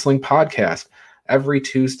Essential Wrestling Podcast. Every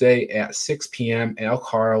Tuesday at 6 p.m., Al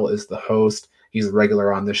Carl is the host. He's a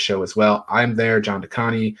regular on this show as well. I'm there, John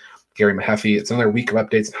DeConi, Gary Mahaffey. It's another week of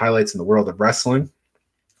updates and highlights in the world of wrestling.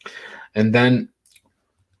 And then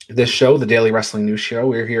this show, the Daily Wrestling News Show,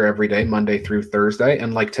 we're here every day, Monday through Thursday.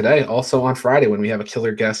 And like today, also on Friday when we have a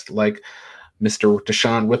killer guest like Mr.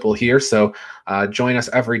 DeSean Whipple here. So join us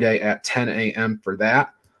every day at 10 a.m. for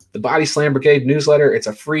that. The Body Slam Brigade newsletter, it's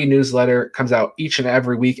a free newsletter. It comes out each and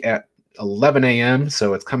every week at 11 a.m.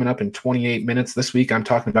 So it's coming up in 28 minutes. This week, I'm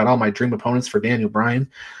talking about all my dream opponents for Daniel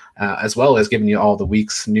Bryan, as well as giving you all the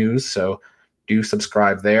week's news. So do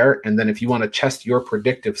subscribe there. And then if you want to test your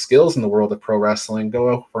predictive skills in the world of pro wrestling,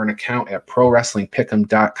 go for an account at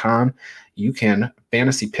prowrestlingpick'em.com. You can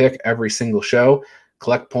fantasy pick every single show,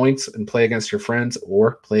 collect points, and play against your friends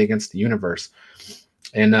or play against the universe.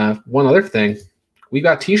 And one other thing, we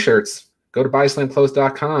got t-shirts. Go to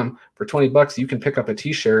bodyslamclothes.com. For $20, you can pick up a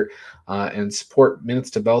t-shirt and support Minutes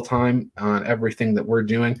to Bell Time on everything that we're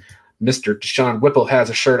doing. Mr. DeSean Whipple has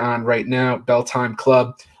a shirt on right now, Bell Time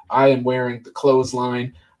Club. I am wearing the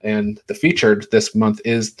Clothesline, and the featured this month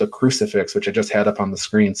is the Crucifix, which I just had up on the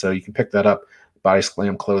screen, so you can pick that up at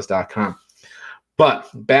bodyslamclothes.com. But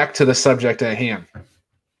back to the subject at hand.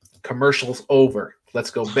 Commercials over.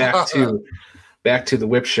 Let's go back to the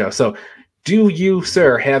Whip Show. So do you,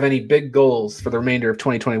 sir, have any big goals for the remainder of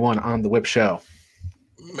 2021 on the Whip Show?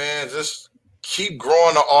 Man, just keep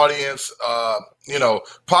growing the audience.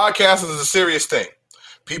 Podcasting is a serious thing.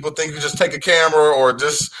 People think you just take a camera or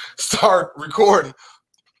just start recording.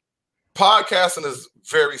 Podcasting is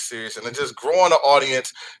very serious, and then just growing the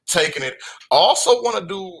audience, taking it. I also want to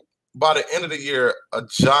do, by the end of the year, a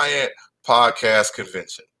giant podcast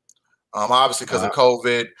convention. Obviously, because of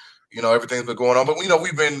COVID, everything's been going on. But,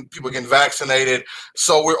 people getting vaccinated.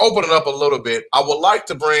 So we're opening up a little bit. I would like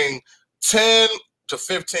to bring 10 to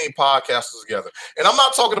 15 podcasters together. And I'm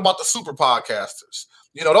not talking about the super podcasters.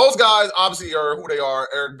 Those guys obviously are who they are.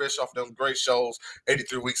 Eric Bischoff, them great shows,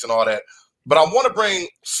 83 Weeks and all that. But I want to bring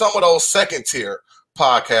some of those second-tier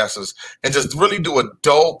podcasters and just really do a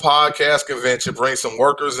dope podcast convention, bring some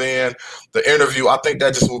workers in, the interview. I think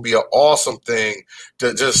that just will be an awesome thing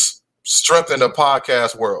to just strengthen the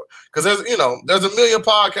podcast world. Because there's a million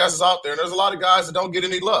podcasters out there, and there's a lot of guys that don't get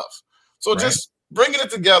any love. So just bringing it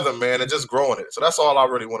together, man, and just growing it. So that's all I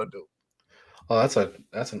really want to do. Oh, that's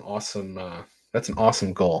an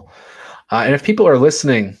awesome goal. And if people are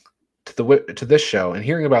listening to this show and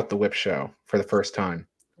hearing about the Whip Show for the first time,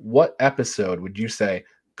 what episode would you say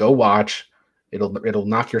go watch? It'll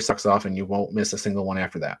knock your socks off, and you won't miss a single one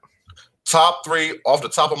after that. Top 3 off the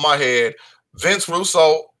top of my head: Vince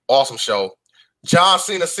Russo, awesome show. John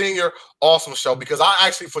Cena Sr., awesome show. Because I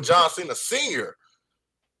actually, for John Cena Sr.,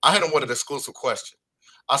 I hit him with an exclusive question.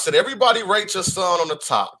 I said, everybody rate your son on the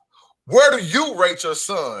top. Where do you rate your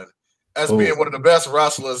son as being one of the best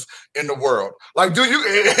wrestlers in the world? Like, do you?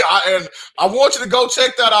 And I want you to go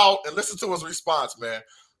check that out and listen to his response, man.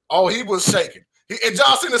 Oh, he was shaking. And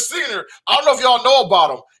John Cena Sr., I don't know if y'all know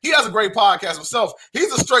about him. He has a great podcast himself.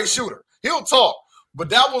 He's a straight shooter. He'll talk. But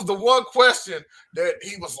that was the one question that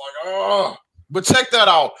he was like, oh. But check that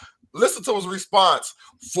out. Listen to his response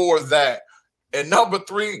for that. And number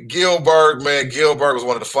 3, Gilbert, man. Gilbert was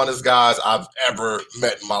one of the funnest guys I've ever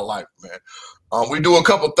met in my life, man. We do a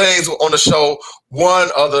couple things on the show. One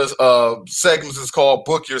of the segments is called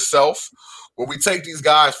Book Yourself, where we take these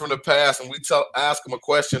guys from the past and we ask them a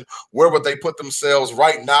question, where would they put themselves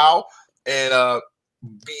right now and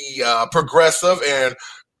be progressive and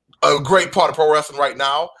a great part of pro wrestling right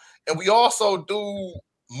now. And we also do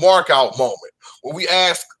mark out moment, where we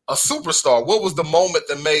ask a superstar, what was the moment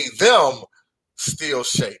that made them still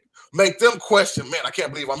shake? Make them question, man, I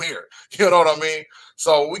can't believe I'm here. You know what I mean?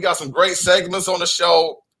 So we got some great segments on the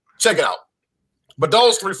show. Check it out. But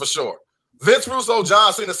those 3 for sure. Vince Russo,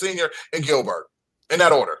 John Cena Sr., and Gilbert. In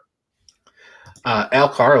that order. Al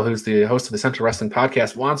Carl, who's the host of the Central Wrestling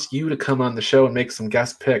Podcast, wants you to come on the show and make some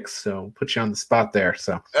guest picks. So put you on the spot there.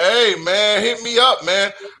 So hey, man, hit me up,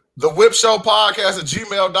 man. The Whip Show Podcast at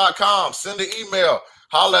gmail.com. Send an email.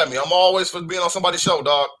 Holla at me. I'm always for being on somebody's show,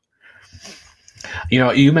 dog. You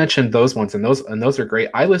know, you mentioned those ones, and those are great.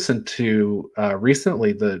 I listened to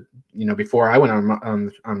recently before I went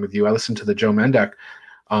on with you, I listened to the Joe Mendek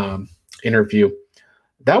interview.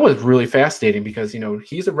 That was really fascinating because,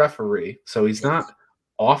 he's a referee, so he's not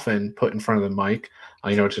often put in front of the mic,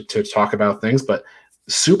 to talk about things, but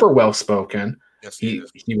super well spoken. Yes, he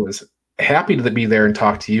was happy to be there and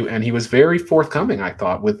talk to you, and he was very forthcoming, I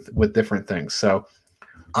thought, with different things. So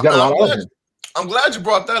you got a lot out of him. I'm glad you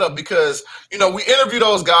brought that up because, we interview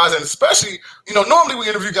those guys, and especially, normally we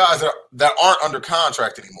interview guys that aren't under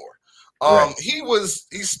contract anymore. Right.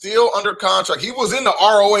 He's still under contract. He was in the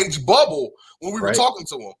ROH bubble when we were talking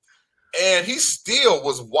to him, and he still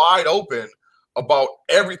was wide open about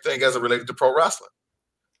everything as it related to pro wrestling.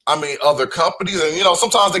 I mean, other companies, and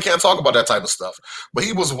sometimes they can't talk about that type of stuff, but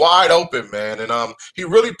he was wide open, man, and he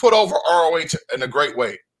really put over ROH in a great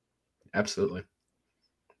way. Absolutely.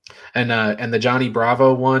 And the Johnny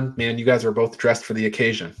Bravo one, man, you guys were both dressed for the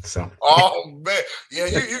occasion. So oh man, yeah,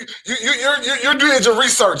 you're doing your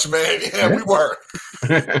research, man. Yeah, we were.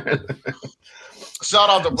 Shout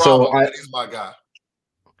out to Bravo, man. He's my guy.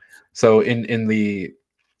 So in the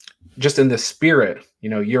spirit,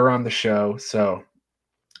 you're on the show, so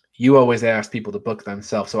you always ask people to book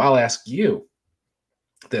themselves. So I'll ask you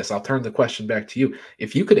this. I'll turn the question back to you.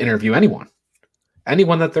 If you could interview anyone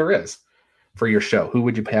that there is for your show, who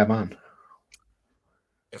would you have on?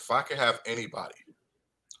 If I could have anybody,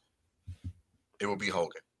 it would be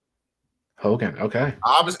Hogan. Hogan, okay.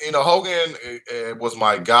 Obviously, Hogan was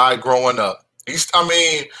my guy growing up.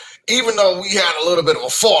 Even though we had a little bit of a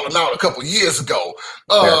falling out a couple years ago,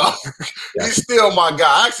 he's still my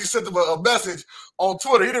guy. I actually sent him a message on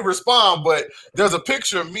Twitter. He didn't respond, but there's a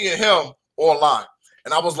picture of me and him online.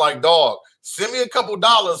 And I was like, dog, send me a couple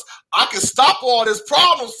dollars. I can stop all these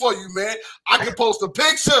problems for you, man. I can post a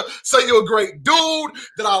picture, say you're a great dude,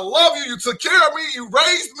 that I love you, you took care of me, you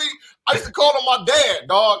raised me. I used to call him my dad,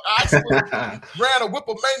 dog. I actually ran a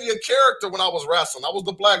Whipplemania character when I was wrestling. I was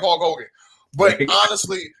the Black Hawk Hogan. But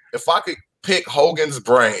honestly, if I could pick Hogan's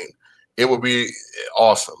brain, it would be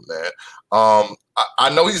awesome, man. I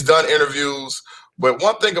know he's done interviews, but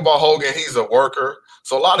one thing about Hogan, he's a worker.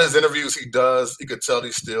 So a lot of his interviews he does, you could tell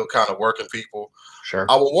he's still kind of working people. Sure.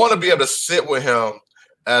 I would want to be able to sit with him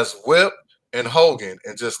as Whip and Hogan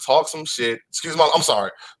and just talk some shit.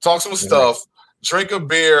 Talk some stuff, drink a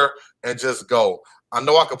beer, and just go. I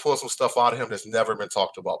know I could pull some stuff out of him that's never been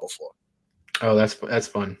talked about before. Oh, that's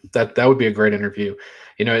fun. That would be a great interview.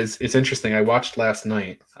 It's interesting. I watched last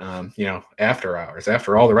night, after hours,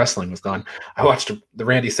 after all the wrestling was done, I watched the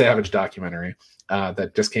Randy Savage documentary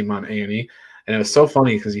that just came on A&E. And it was so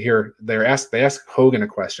funny because you hear they ask Hogan a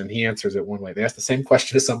question. He answers it one way. They ask the same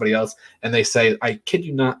question to somebody else, and they say, I kid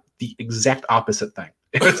you not, the exact opposite thing.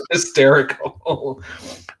 It was hysterical,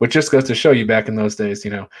 which just goes to show you back in those days,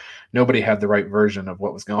 nobody had the right version of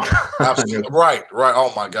what was going on. Absolutely. Right.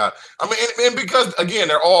 Oh, my God. And because, again,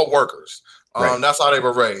 they're all workers. That's how they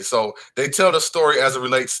were raised. So they tell the story as it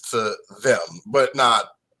relates to them, but not.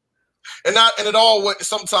 And it all,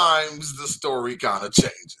 sometimes the story kind of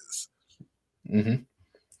changes. Mm-hmm.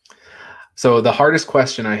 So the hardest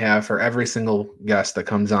question I have for every single guest that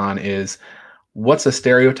comes on is, what's a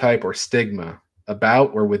stereotype or stigma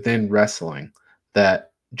about or within wrestling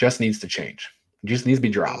that just needs to change? It just needs to be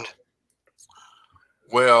dropped.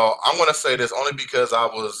 Well, I'm going to say this only because I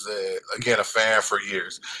was, again, a fan for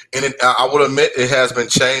years. And I will admit it has been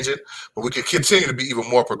changing, but we could continue to be even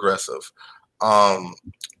more progressive.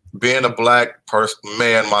 Being a black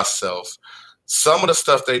man myself, some of the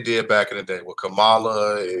stuff they did back in the day with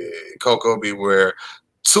Kamala, Coco Beware,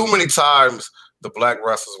 too many times the black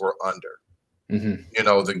wrestlers were under. Mm-hmm. You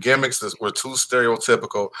know, the gimmicks were too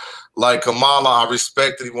stereotypical. Like Kamala, I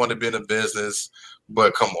respect that he wanted to be in the business,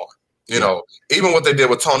 but come on. You know, even what they did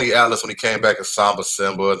with Tony Atlas when he came back as Samba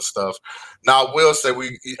Simba and stuff. Now, I will say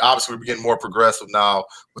we're getting more progressive now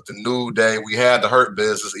with the New Day. We had the Hurt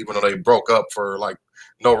Business, even though they broke up for like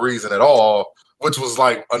no reason at all, which was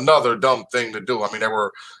like another dumb thing to do. I mean, they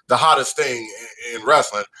were the hottest thing in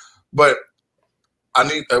wrestling, but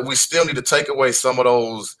we still need to take away some of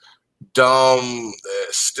those dumb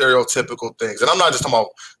stereotypical things. And I'm not just talking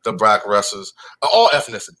about the black wrestlers, all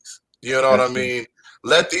ethnicities. You know what I mean?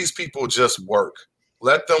 Let these people just work.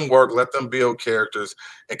 Let them work. Let them build characters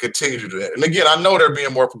and continue to do that. And again, I know they're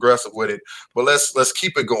being more progressive with it, but let's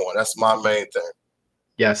keep it going. That's my main thing.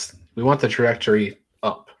 Yes, we want the trajectory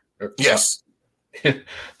up. Yes.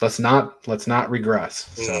 let's not regress.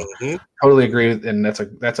 So totally agree with, and that's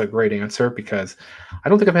a great answer because I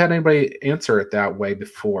don't think I've had anybody answer it that way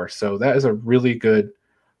before. So that is a really good,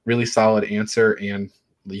 really solid answer. And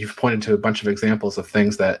you've pointed to a bunch of examples of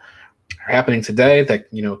things that are happening today that,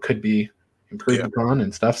 you know, could be improved upon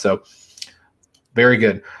and stuff. So very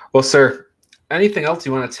good. Well, sir, anything else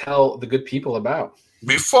you want to tell the good people about?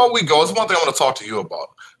 Before we go, there's one thing I want to talk to you about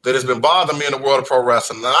that has been bothering me in the world of pro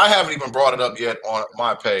wrestling. And I haven't even brought it up yet on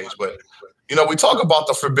my page, but, you know, we talk about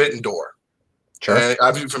the forbidden door. Sure. And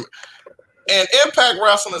Impact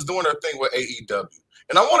Wrestling is doing their thing with AEW.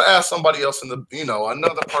 And I want to ask somebody else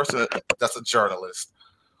another person that's a journalist.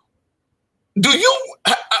 Everybody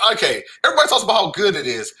talks about how good it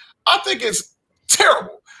is. I think it's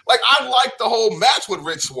terrible. Like, I like the whole match with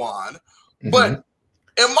Rich Swann, but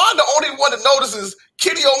am I the only one that notices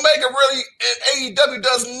Kenny Omega really and AEW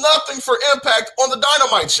does nothing for Impact on the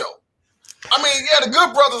Dynamite show? I mean, yeah, the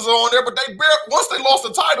Good Brothers are on there, but once they lost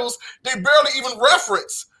the titles, they barely even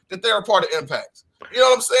reference that they're a part of Impact. You know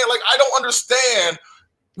what I'm saying? Like, I don't understand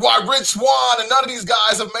why Rich Swann and none of these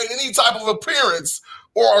guys have made any type of appearance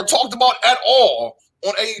or are talked about at all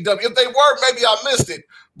on AEW. If they were, maybe I missed it,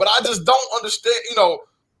 but I just don't understand,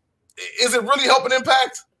 is it really helping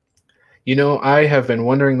Impact? You know, I have been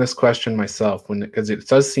wondering this question myself because it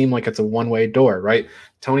does seem like it's a one-way door, right?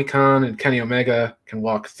 Tony Khan and Kenny Omega can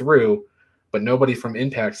walk through, but nobody from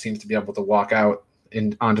Impact seems to be able to walk out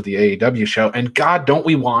onto the AEW show. And God, don't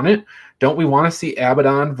we want it? Don't we want to see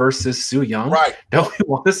Abaddon versus Su Yung? Right. Don't we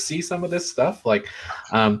want to see some of this stuff? Like,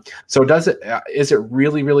 so is it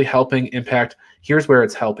really, really helping Impact? Here's where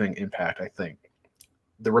it's helping Impact, I think.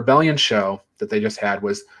 The Rebellion show that they just had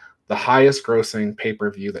was the highest grossing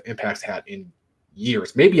pay-per-view that Impact's had in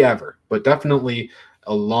years, maybe ever, but definitely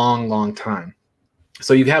a long, long time.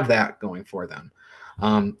 So you have that going for them.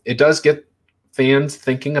 It does get fans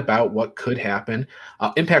thinking about what could happen.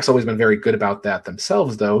 Impact's always been very good about that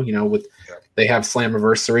themselves, though. You know, they have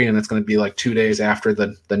Slammiversary, and it's going to be like 2 days after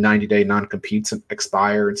the 90-day non-competes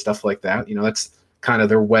expire and stuff like that. You know, that's kind of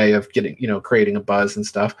their way of getting, creating a buzz and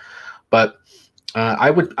stuff. But I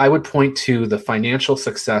would point to the financial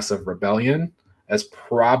success of Rebellion as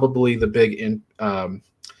probably the big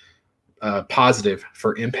positive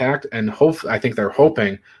for Impact, and I think they're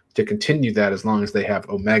hoping to continue that as long as they have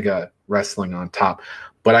Omega wrestling on top.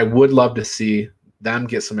 But I would love to see them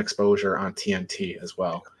get some exposure on TNT as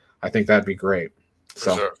well. I think that'd be great.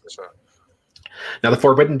 For sure. Now the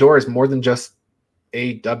Forbidden Door is more than just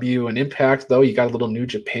AEW and Impact, though. You got a little New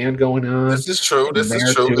Japan going on. This is true.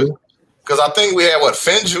 Because I think we had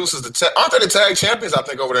FinJuice is aren't they the tag champions? I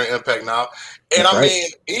think over there in Impact now. And That's I right. mean,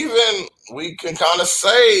 even we can kind of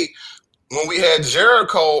say when we had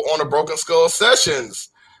Jericho on the Broken Skull Sessions.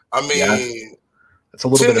 I mean, it's a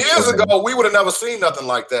little 10 bit years ago, we would have never seen nothing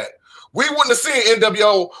like that. We wouldn't have seen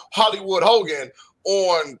NWO Hollywood Hogan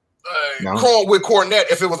on with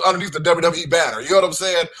Cornette if it was underneath the WWE banner. You know what I'm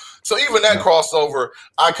saying? So even that crossover,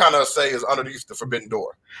 I kind of say is underneath the Forbidden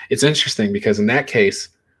Door. It's interesting because in that case,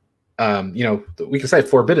 we can say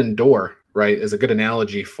Forbidden Door, right, is a good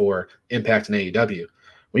analogy for Impact and AEW.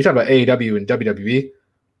 When you talk about AEW and WWE,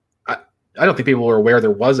 I don't think people were aware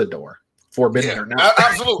there was a door. Forbidden or not.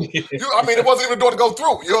 Absolutely. It wasn't even a door to go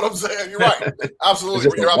through. You know what I'm saying? You're right. Absolutely.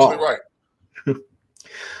 You're absolutely right.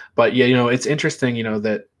 But yeah, it's interesting,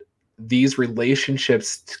 that these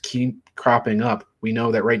relationships keep cropping up. We know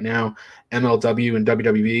that right now MLW and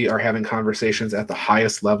WWE are having conversations at the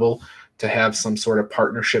highest level to have some sort of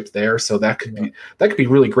partnership there. So that could be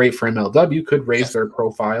really great for MLW. Could raise their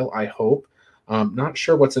profile, I hope. Not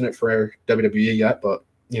sure what's in it for WWE yet, but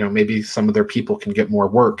maybe some of their people can get more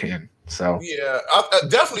work in. So yeah,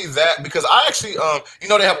 definitely that, because I actually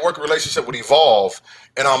they have a working relationship with Evolve,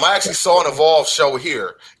 and I actually saw an Evolve show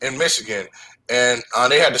here in Michigan, and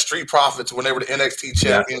they had the Street Profits when they were the NXT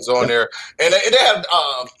champions on there, and they had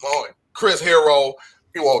Chris Hero,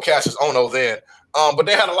 he won't Cassius Ono then. But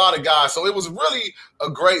they had a lot of guys, so it was really a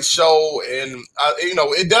great show, and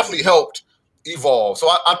it definitely helped Evolve. So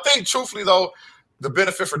I think, truthfully though, the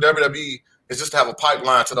benefit for WWE is just to have a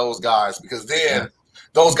pipeline to those guys, because then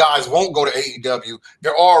those guys won't go to AEW.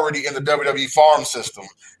 They're already in the WWE farm system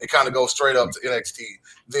and kind of go straight up to NXT.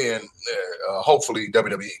 Then hopefully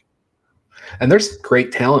WWE. And there's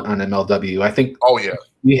great talent on MLW. I think. Oh yeah,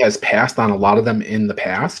 he has passed on a lot of them in the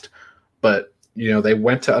past, but. They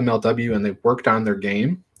went to MLW and they worked on their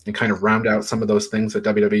game and kind of round out some of those things that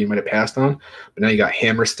WWE might have passed on. But now you got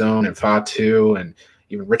Hammerstone and Fatu and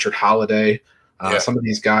even Richard Holiday, some of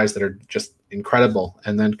these guys that are just incredible.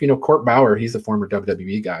 And then, Court Bauer, he's a former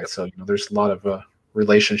WWE guy. So, there's a lot of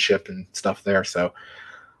relationship and stuff there. So,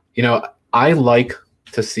 I like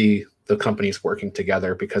to see the companies working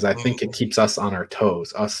together, because I think it keeps us on our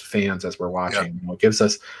toes, us fans, as we're watching. It gives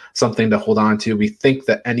us something to hold on to. We think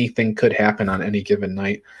that anything could happen on any given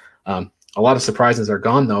night. A lot of surprises are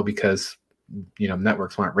gone though, because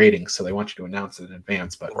networks want ratings, so they want you to announce it in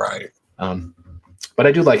advance. But but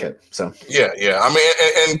I do like it. So yeah. I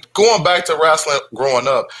mean, and going back to wrestling growing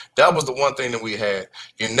up, that was the one thing that we had.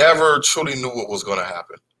 You never truly knew what was going to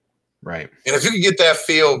happen. Right. And if you can get that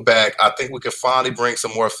feel back, I think we could finally bring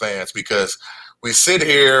some more fans, because we sit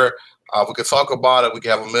here, we could talk about it, we could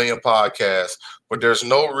have a million podcasts, but there's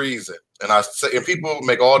no reason. And people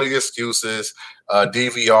make all the excuses,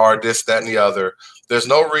 DVR, this, that, and the other. There's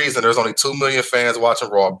no reason there's only 2 million fans watching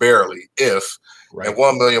Raw, barely, and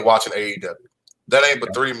 1 million watching AEW. That ain't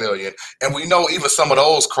but 3 million. And we know even some of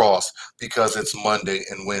those cross because it's Monday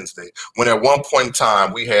and Wednesday, when at one point in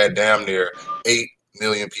time we had damn near 8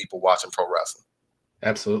 million people watching pro wrestling.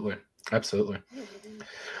 Absolutely.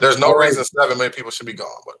 There's no reason 7 million people should be gone.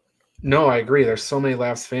 But no, I agree. There's so many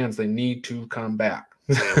lapsed fans. They need to come back.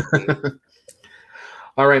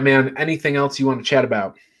 All right, man. Anything else you want to chat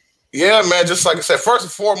about? Yeah, man. Just like I said, first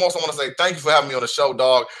and foremost, I want to say thank you for having me on the show,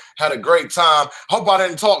 dog. Had a great time. Hope I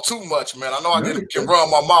didn't talk too much, man. I know I can run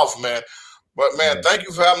my mouth, man. But, man, thank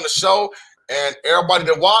you for having the show. And everybody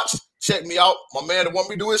that watched, check me out. My man that want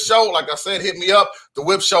me to do his show, like I said, hit me up, the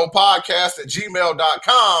Whip Show Podcast at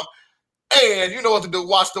gmail.com. And you know what to do.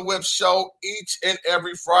 Watch the Whip Show each and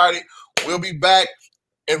every Friday. We'll be back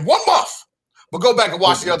in 1 month. But go back and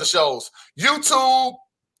watch the other shows. YouTube,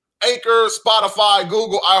 Anchor, Spotify,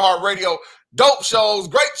 Google, iHeartRadio. Dope shows,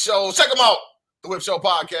 great shows. Check them out. The Whip Show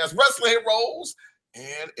Podcast, Wrestling Heroes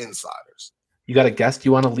and Insiders. You got a guest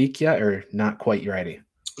you want to leak yet, or not quite ready?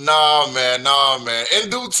 Nah, man. In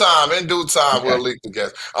due time, We'll leak the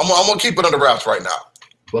guest. I'm gonna keep it under wraps right now.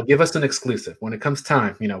 Well, give us an exclusive. When it comes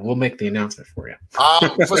time, we'll make the announcement for you.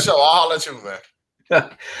 For sure. I'll let you, man.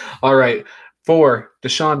 All right. For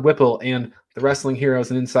DeSean Whipple and the Wrestling Heroes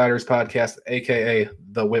and Insiders podcast, a.k.a.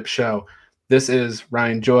 The Whip Show, this is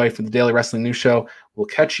Ryan Joy from the Daily Wrestling News Show. We'll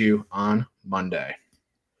catch you on Monday.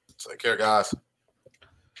 Take care, guys.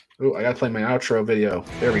 Ooh, I got to play my outro video.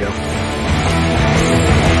 There we go.